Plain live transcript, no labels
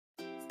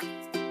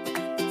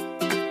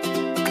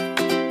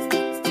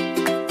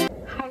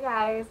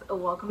guys,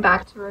 welcome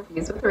back to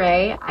Reviews with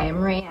Ray. I am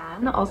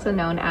Rayanne, also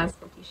known as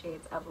 50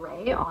 Shades of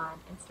Ray on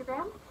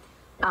Instagram.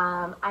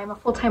 I'm a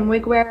full-time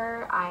wig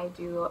wearer. I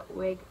do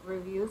wig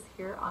reviews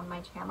here on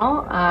my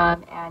channel,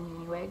 and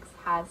Uniwigs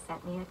has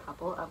sent me a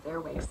couple of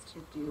their wigs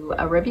to do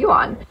a review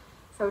on.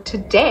 So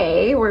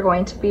today we're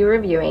going to be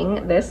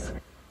reviewing this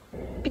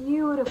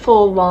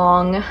beautiful,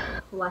 long,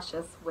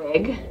 luscious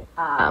wig,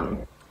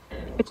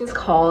 which is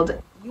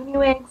called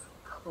Uniwigs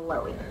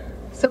Chloe.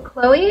 So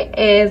Chloe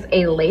is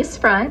a lace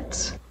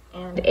front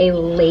and a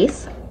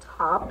lace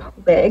top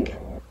wig,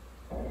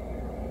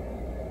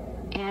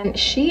 and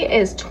she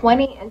is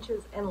 20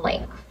 inches in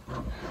length.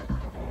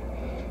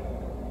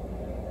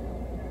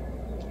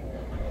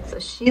 So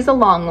she's a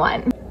long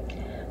one,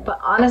 but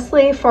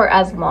honestly, for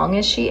as long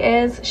as she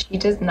is, she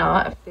does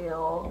not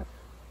feel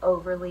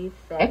overly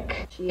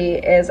thick. She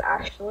is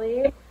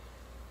actually,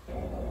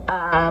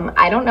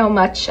 I don't know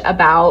much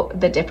about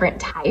the different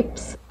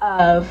types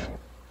of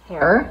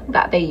hair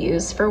that they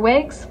use for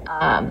wigs,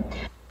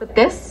 but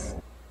this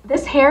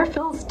hair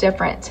feels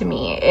different to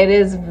me. It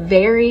is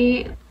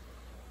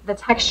the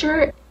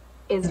texture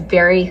is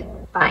very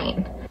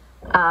fine.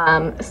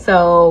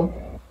 So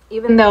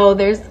even though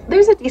there's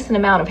a decent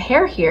amount of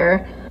hair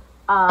here,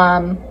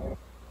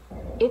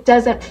 it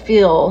doesn't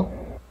feel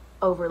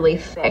overly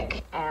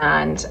thick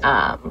and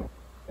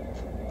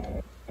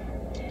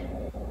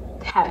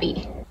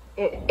heavy.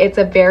 It's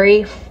a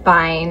very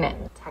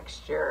fine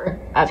texture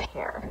of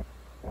hair,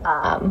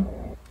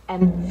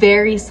 and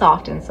very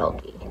soft and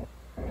silky.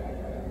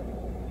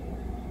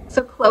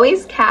 So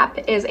Chloe's cap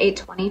is a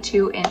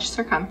 22-inch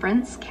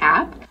circumference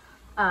cap,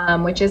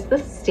 which is the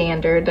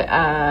standard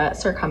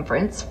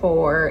circumference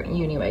for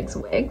Uniwigs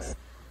wigs.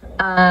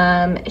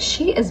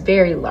 She is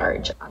very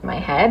large on my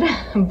head,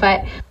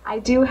 but I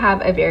do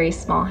have a very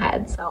small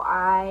head, so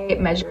I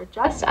measure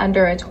just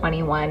under a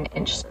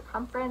 21-inch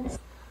circumference.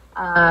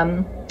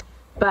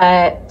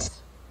 But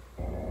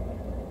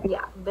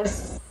yeah,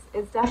 this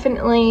is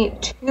definitely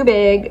too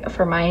big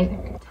for my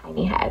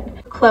tiny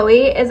head.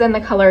 Chloe is in the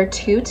color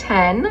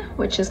 210,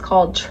 which is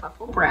called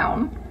Truffle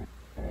Brown.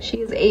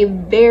 She is a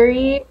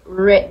very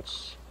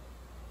rich,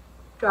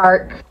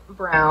 dark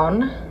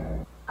brown,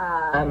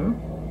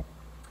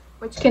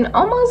 which can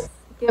almost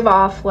give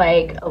off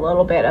like a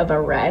little bit of a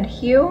red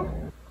hue.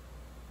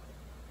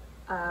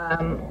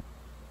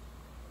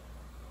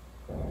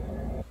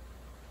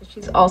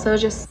 She's also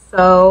just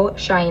so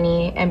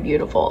shiny and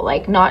beautiful.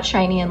 Like, not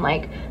shiny and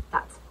like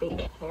that's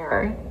fake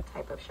hair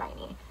type of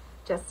shiny,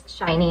 just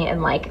shiny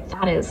and like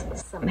that is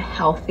some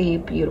healthy,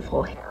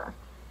 beautiful hair,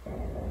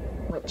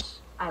 which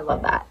I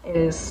love that. It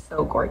is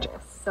so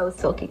gorgeous, so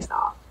silky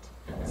soft.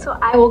 So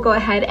I will go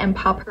ahead and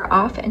pop her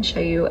off and show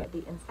you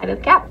the inside of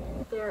the cap.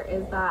 There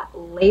is that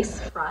lace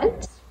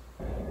front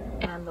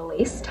and the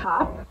lace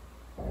top.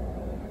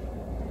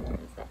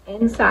 There's the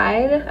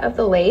inside of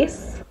the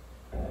lace.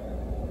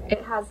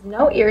 It has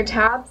no ear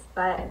tabs,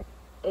 but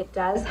it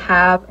does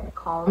have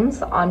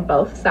combs on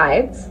both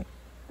sides.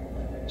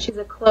 She's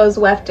a closed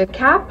wefted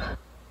cap,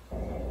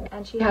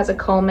 and she has a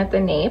comb at the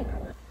nape,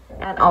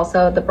 and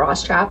also the bra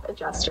strap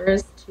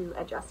adjusters to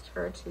adjust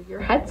her to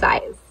your head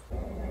size.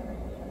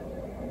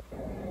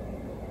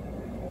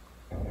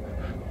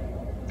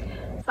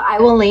 So I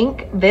will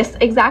link this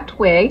exact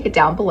wig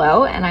down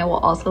below, and I will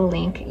also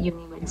link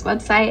Uniwigs'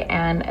 website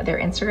and their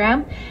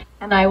Instagram.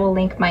 And I will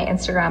link my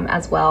Instagram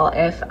as well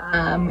if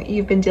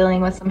you've been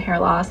dealing with some hair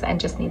loss and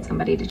just need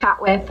somebody to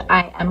chat with.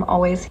 I am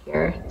always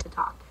here to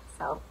talk.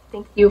 So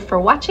thank you for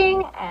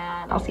watching,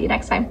 and I'll see you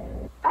next time.